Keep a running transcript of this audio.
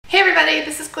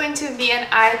just going to be an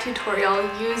eye tutorial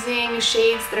using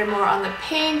shades that are more on the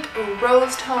pink or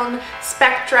rose tone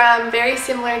spectrum, very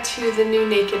similar to the new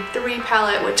Naked 3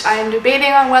 palette, which I am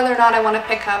debating on whether or not I want to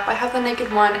pick up. I have the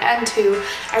Naked 1 and 2.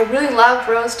 I really love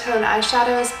rose tone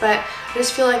eyeshadows, but I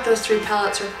just feel like those 3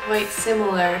 palettes are quite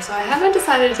similar, so I haven't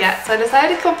decided yet. So I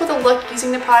decided to come up with a look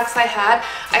using the products I had.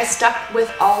 I stuck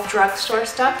with all drugstore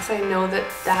stuff because I know that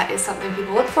that is something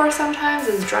people look for sometimes,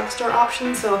 is drugstore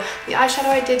options. So the eyeshadow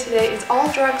I did today is all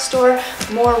drugstore,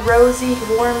 more rosy,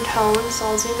 warm tones.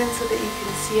 So I'll zoom in so that you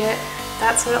can see it.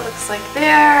 That's what it looks like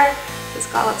there.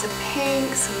 It's got lots of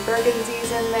pinks, some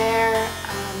burgundies in there.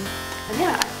 And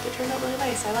yeah, it turned out really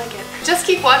nice. I like it. Just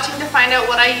keep watching to find out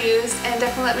what I used, and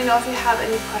definitely let me know if you have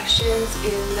any questions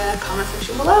in the comment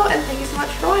section below, and thank you so much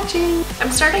for watching.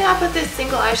 I'm starting off with this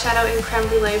single eyeshadow in Crème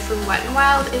Brulee from Wet n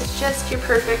Wild. It's just your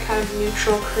perfect kind of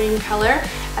neutral cream color,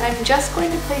 and I'm just going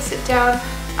to place it down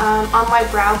on my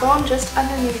brow bone, just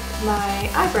underneath my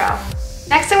eyebrow.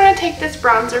 Next, I'm going to take this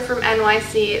bronzer from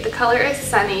NYC. The color is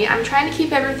Sunny. I'm trying to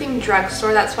keep everything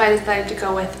drugstore, that's why I decided to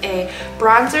go with a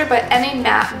bronzer, but any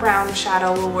matte brown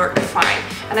shadow will work fine.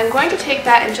 And I'm going to take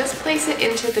that and just place it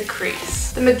into the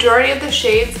crease. The majority of the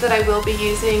shades that I will be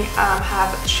using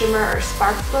have shimmer or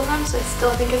sparkle in them, so I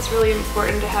still think it's really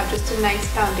important to have just a nice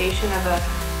foundation of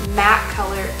a matte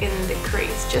color in the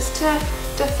crease, just to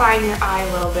define your eye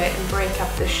a little bit and break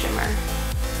up the shimmer.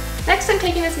 Next, I'm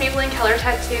taking this Maybelline Color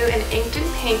Tattoo and inked in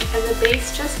pink as a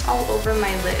base just all over my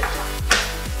lid.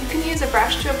 You can use a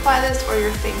brush to apply this or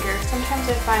your finger. Sometimes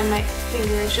I find my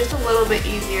finger is just a little bit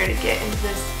easier to get into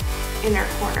this inner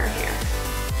corner here.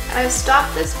 And I've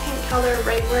stopped this pink color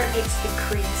right where it makes the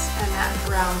crease and that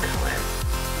brown color.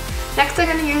 Next, I'm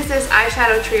going to use this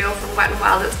eyeshadow trio from Wet n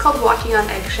Wild. It's called Walking on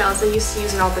Eggshells. I used to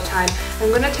use it all the time. I'm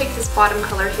going to take this bottom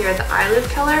color here, the eyelid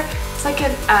color. It's like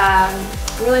a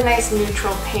really nice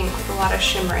neutral pink with a lot of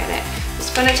shimmer in it. I'm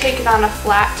just going to take it on a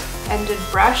flat-ended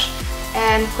brush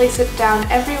and place it down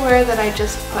everywhere that I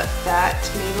just put that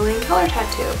Maybelline Color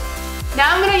Tattoo.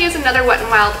 Now I'm going to use another Wet n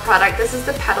Wild product. This is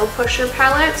the Petal Pusher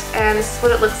palette, and this is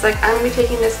what it looks like. I'm going to be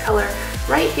taking this color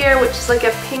right here, which is like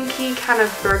a pinky kind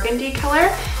of burgundy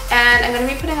color, and I'm going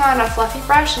to be putting on a fluffy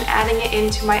brush and adding it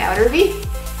into my outer V.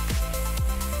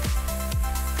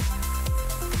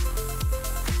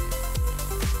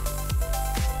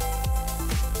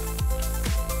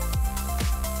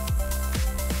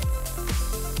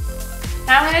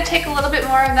 Now I'm going to take a little bit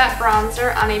more of that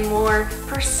bronzer on a more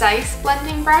precise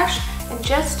blending brush and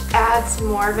just add some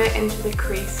more of it into the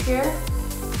crease here.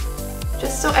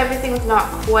 Just so everything's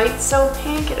not quite so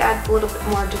pink, it adds a little bit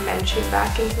more dimension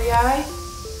back into the eye.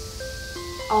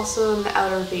 Also in the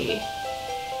outer V.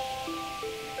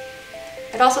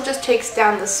 It also just takes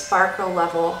down the sparkle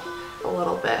level a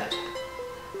little bit.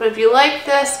 But if you like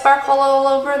the sparkle all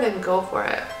over, then go for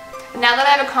it. And now that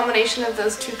I have a combination of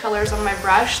those 2 colors on my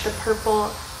brush, the purple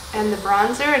and the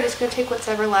bronzer, I'm just going to take what's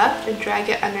ever left and drag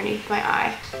it underneath my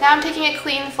eye. Now I'm taking a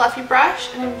clean fluffy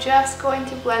brush and I'm just going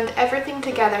to blend everything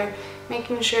together,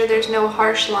 making sure there's no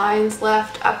harsh lines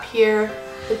left up here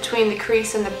between the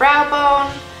crease and the brow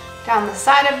bone, down the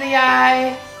side of the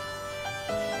eye,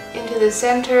 into the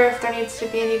center if there needs to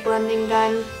be any blending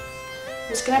done. I'm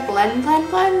just going to blend, blend,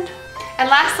 blend. And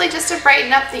lastly, just to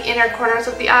brighten up the inner corners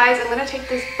of the eyes, I'm going to take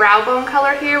this brow bone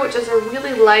color here, which is a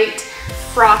really light,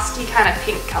 frosty kind of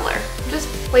pink color. I'm just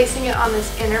placing it on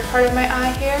this inner part of my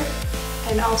eye here,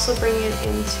 and also bringing it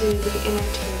into the inner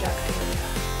tear duct area.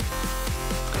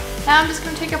 Now I'm just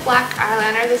going to take a black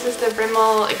eyeliner. This is the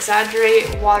Rimmel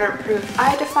Exaggerate Waterproof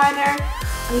Eye Definer.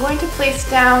 I'm going to place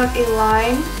down a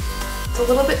line. It's a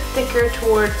little bit thicker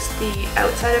towards the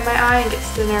outside of my eye and gets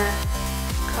thinner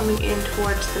coming in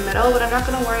towards the middle, but I'm not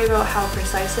going to worry about how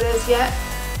precise it is yet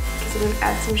because I'm going to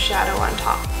add some shadow on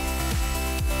top.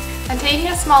 I'm taking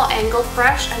a small angled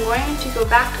brush. I'm going to go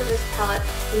back to this palette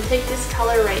and take this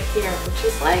color right here, which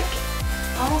is like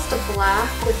almost a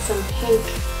black with some pink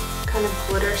kind of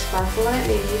glitter sparkle in it,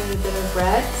 maybe even a bit of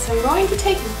red. So I'm going to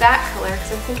take that color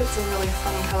because I think it's a really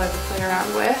fun color to play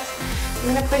around with.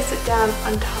 I'm going to place it down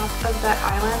on top of that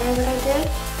eyeliner that I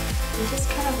did and just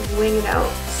kind of wing it out,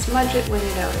 smudge it, wing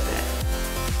it out a bit.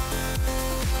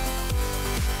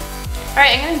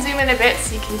 Alright, I'm going to zoom in a bit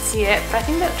so you can see it, but I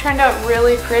think that turned out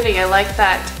really pretty. I like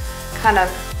that kind of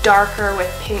darker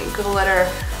with pink glitter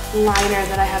liner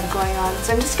that I have going on.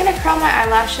 So I'm just going to curl my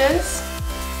eyelashes,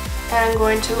 and I'm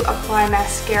going to apply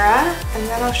mascara, and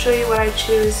then I'll show you what I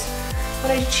choose,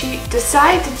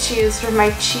 decide to choose for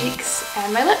my cheeks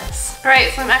and my lips.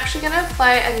 Alright, so I'm actually going to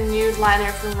apply a nude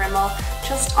liner from Rimmel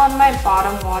just on my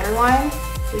bottom waterline.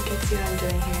 You can see what I'm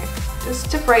doing here.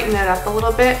 Just to brighten it up a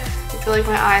little bit. I feel like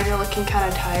my eyes are looking kind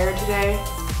of tired today.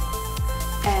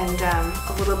 and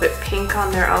a little bit pink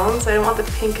on their own, so I don't want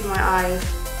the pink in my eyes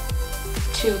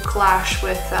to clash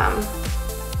with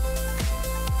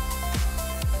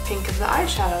pink of the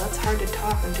eyeshadow. That's hard to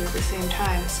talk and do at the same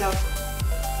time. So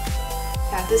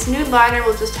yeah, this nude liner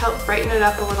will just help brighten it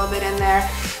up a little bit in there.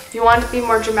 If you want it to be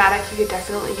more dramatic, you could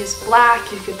definitely use black.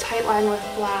 You could tightline with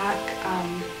black.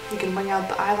 You can bring out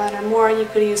the eyeliner more. You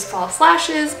could use false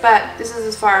lashes, but this is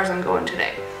as far as I'm going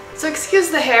today. So excuse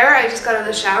the hair, I just got out of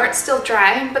the shower. It's still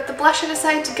drying, but the blush I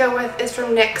decided to go with is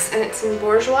from NYX, and it's in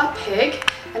Bourgeois Pig,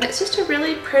 and it's just a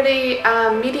really pretty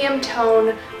medium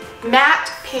tone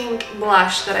matte pink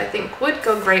blush that I think would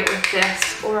go great with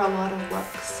this or a lot of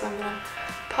looks. So I'm gonna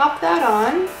pop that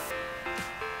on.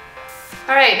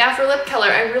 Alright, now for lip color.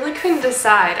 I really couldn't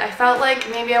decide. I felt like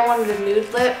maybe I wanted a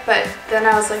nude lip, but then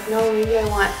I was like, no, maybe I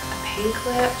want a pink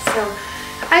lip. So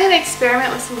I'm gonna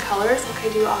experiment with some colors like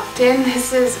I do often.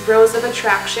 This is Rose of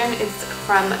Attraction. It's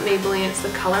from Maybelline. It's the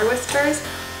Color Whispers.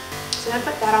 So I'm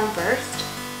gonna put that on first.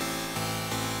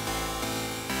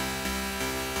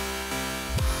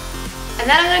 And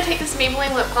then I'm going to take this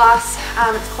Maybelline lip gloss.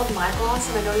 It's called My Gloss,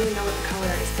 and I don't even know what the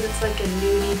color is, but it's like a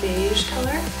nudie beige color.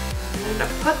 And I'm going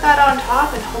to put that on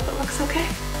top and hope it looks okay.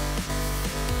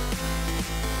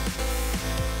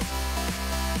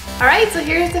 Alright, so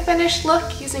here's the finished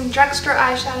look using Drugstore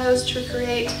eyeshadows to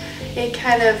create a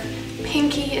kind of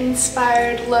pinky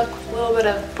inspired look with a little bit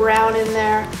of brown in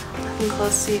there. Nothing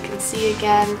close so you can see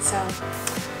again. So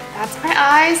that's my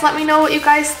eyes. Let me know what you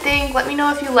guys think. Let me know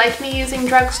if you like me using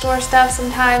drugstore stuff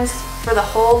sometimes for the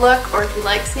whole look, or if you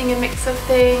like seeing a mix of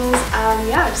things.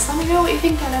 Yeah, just let me know what you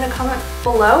think down in a comment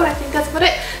below, and I think that's about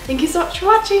it. Thank you so much for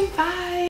watching. Bye!